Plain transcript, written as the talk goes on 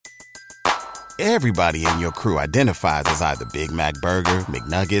Everybody in your crew identifies as either Big Mac Burger,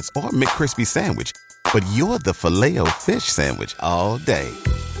 McNuggets, or McCrispy Sandwich. But you're the Filet-O-Fish Sandwich all day.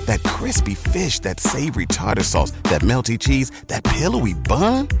 That crispy fish, that savory tartar sauce, that melty cheese, that pillowy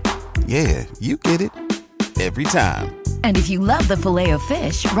bun. Yeah, you get it. Every time. And if you love the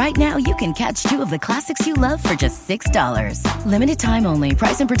Filet-O-Fish, right now you can catch two of the classics you love for just $6. Limited time only.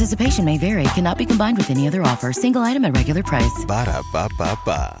 Price and participation may vary. Cannot be combined with any other offer. Single item at regular price.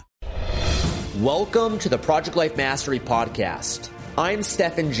 Ba-da-ba-ba-ba. Welcome to the Project Life Mastery Podcast. I'm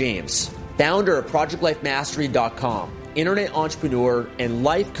Stephen James, founder of ProjectLifeMastery.com, internet entrepreneur and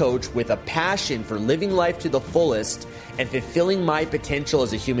life coach with a passion for living life to the fullest and fulfilling my potential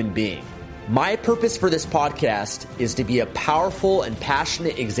as a human being. My purpose for this podcast is to be a powerful and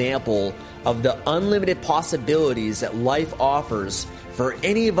passionate example of the unlimited possibilities that life offers for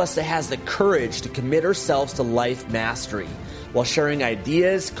any of us that has the courage to commit ourselves to life mastery, while sharing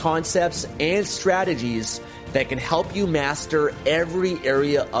ideas, concepts, and strategies that can help you master every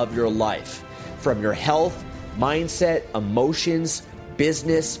area of your life, from your health, mindset, emotions,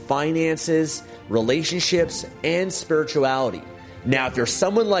 business, finances, relationships, and spirituality. Now, if you're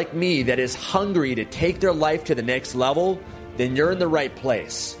someone like me that is hungry to take their life to the next level, then you're in the right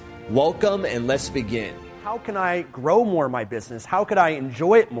place. Welcome, and let's begin. How can I grow more in my business? How could I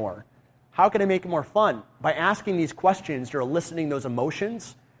enjoy it more? How can I make it more fun? By asking these questions, you're eliciting those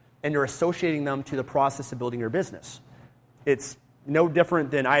emotions and you're associating them to the process of building your business. It's no different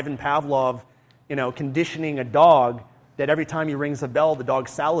than Ivan Pavlov, conditioning a dog that every time he rings a bell, the dog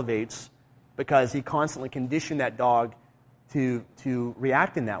salivates because he constantly conditioned that dog to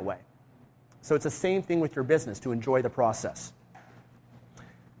react in that way. So it's the same thing with your business, to enjoy the process.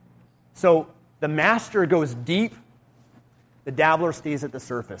 So the master goes deep, the dabbler stays at the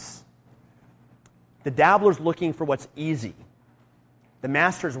surface. The dabbler's looking for what's easy. The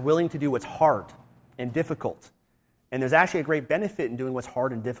master's willing to do what's hard and difficult. And there's actually a great benefit in doing what's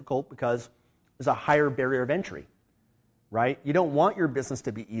hard and difficult because there's a higher barrier of entry, right? You don't want your business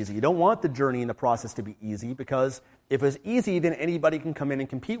to be easy. You don't want the journey and the process to be easy because if it's easy, then anybody can come in and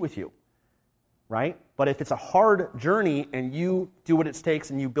compete with you, right? But if it's a hard journey and you do what it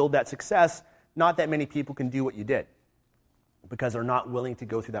takes and you build that success, not that many people can do what you did because they're not willing to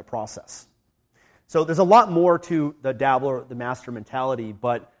go through that process. So there's a lot more to the dabbler, the master mentality,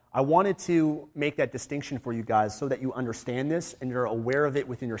 but I wanted to make that distinction for you guys so that you understand this and you're aware of it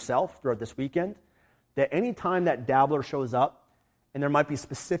within yourself throughout this weekend, that any time that dabbler shows up, and there might be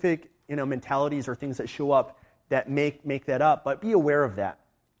specific mentalities or things that show up that make that up, but be aware of that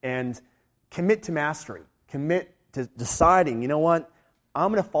and commit to mastery. Commit to deciding, you know what,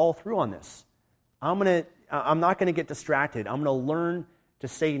 I'm going to follow through on this. I'm not going to get distracted. I'm going to learn to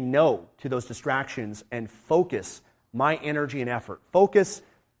say no to those distractions and focus my energy and effort. Focus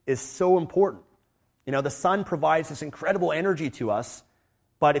is so important. The sun provides this incredible energy to us,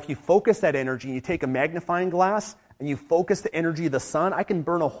 but if you focus that energy, you take a magnifying glass and you focus the energy of the sun, I can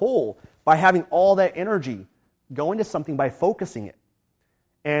burn a hole by having all that energy go into something by focusing it.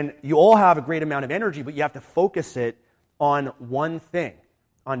 And you all have a great amount of energy, but you have to focus it on one thing,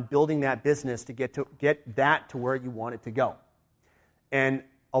 on building that business to get that to where you want it to go. And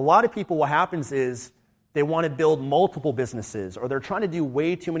a lot of people, what happens is they want to build multiple businesses or they're trying to do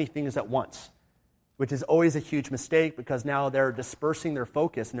way too many things at once, which is always a huge mistake because now they're dispersing their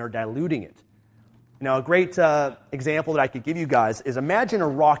focus and they're diluting it. A great example that I could give you guys is imagine a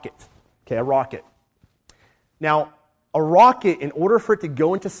rocket, okay, a rocket. Now, a rocket, in order for it to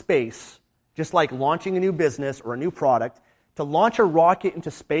go into space, just like launching a new business or a new product, to launch a rocket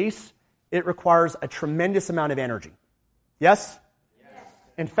into space, it requires a tremendous amount of energy. Yes?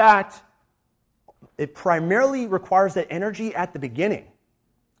 In fact, it primarily requires that energy at the beginning,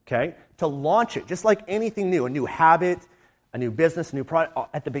 okay, to launch it, just like anything new, a new habit, a new business, a new product.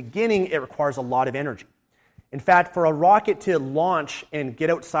 At the beginning, it requires a lot of energy. In fact, for a rocket to launch and get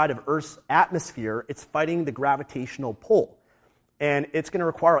outside of Earth's atmosphere, it's fighting the gravitational pull, and it's going to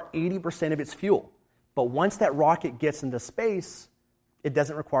require 80% of its fuel. But once that rocket gets into space, it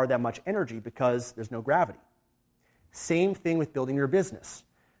doesn't require that much energy because there's no gravity. Same thing with building your business.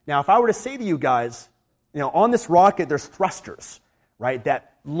 Now, if I were to say to you guys, on this rocket, there's thrusters, right,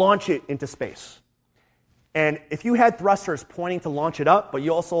 that launch it into space. And if you had thrusters pointing to launch it up, but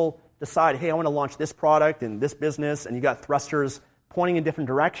you also decide, hey, I want to launch this product and this business, and you got thrusters pointing in different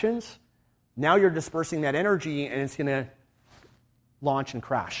directions, now you're dispersing that energy and it's going to launch and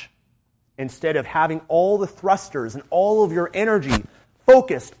crash. Instead of having all the thrusters and all of your energy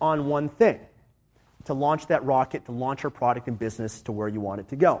focused on one thing, to launch that rocket, to launch your product and business to where you want it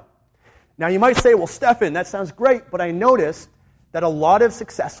to go. Now you might say, well, Stefan, that sounds great, but I noticed that a lot of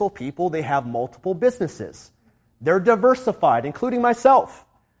successful people, they have multiple businesses. They're diversified, including myself.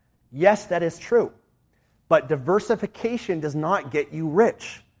 Yes, that is true. But diversification does not get you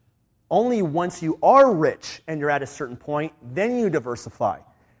rich. Only once you are rich and you're at a certain point, then you diversify.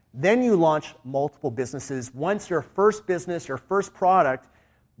 Then you launch multiple businesses. Once your first business, your first product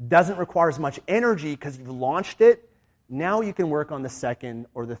doesn't require as much energy because you've launched it, now you can work on the second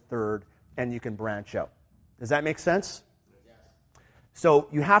or the third and you can branch out. Does that make sense? Yes. So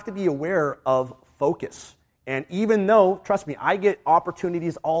you have to be aware of focus. And even though, trust me, I get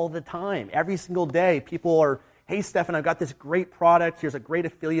opportunities all the time. Every single day, people are, hey, Stefan, I've got this great product. Here's a great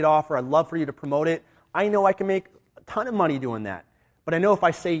affiliate offer. I'd love for you to promote it. I know I can make a ton of money doing that. But I know if I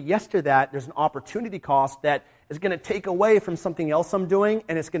say yes to that, there's an opportunity cost that is going to take away from something else I'm doing,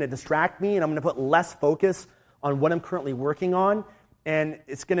 and it's going to distract me, and I'm going to put less focus on what I'm currently working on, and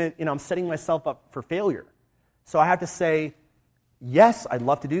it's going to, I'm setting myself up for failure. So I have to say, yes, I'd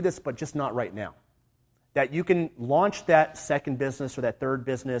love to do this, but just not right now. That you can launch that second business or that third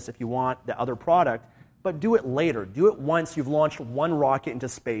business if you want, the other product, but do it later. Do it once you've launched one rocket into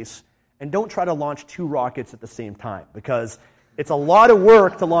space, and don't try to launch 2 rockets at the same time, because it's a lot of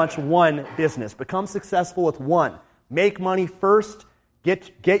work to launch one business. Become successful with one. Make money first,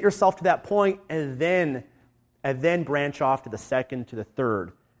 get yourself to that point, and then branch off to the second, to the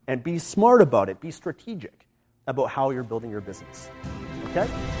third. And be smart about it. Be strategic about how you're building your business. Okay?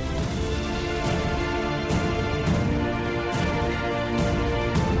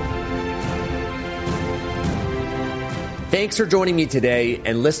 Thanks for joining me today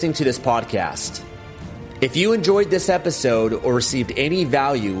and listening to this podcast. If you enjoyed this episode or received any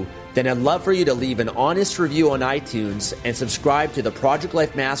value, then I'd love for you to leave an honest review on iTunes and subscribe to the Project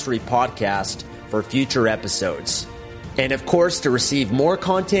Life Mastery podcast for future episodes. And of course, to receive more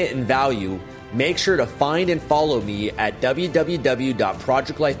content and value, make sure to find and follow me at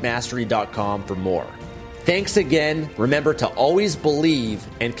www.projectlifemastery.com for more. Thanks again. Remember to always believe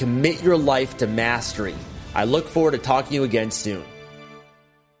and commit your life to mastery. I look forward to talking to you again soon.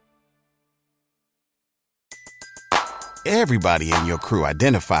 Everybody in your crew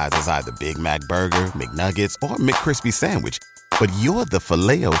identifies as either Big Mac Burger, McNuggets, or McCrispy Sandwich. But you're the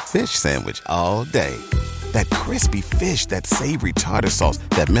Filet-O-Fish Sandwich all day. That crispy fish, that savory tartar sauce,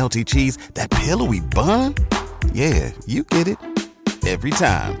 that melty cheese, that pillowy bun. Yeah, you get it. Every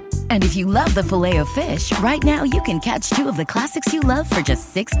time. And if you love the Filet-O-Fish, right now you can catch 2 of the classics you love for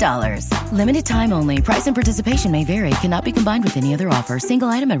just $6. Limited time only. Price and participation may vary. Cannot be combined with any other offer. Single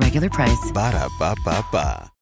item at regular price. Ba-da-ba-ba-ba.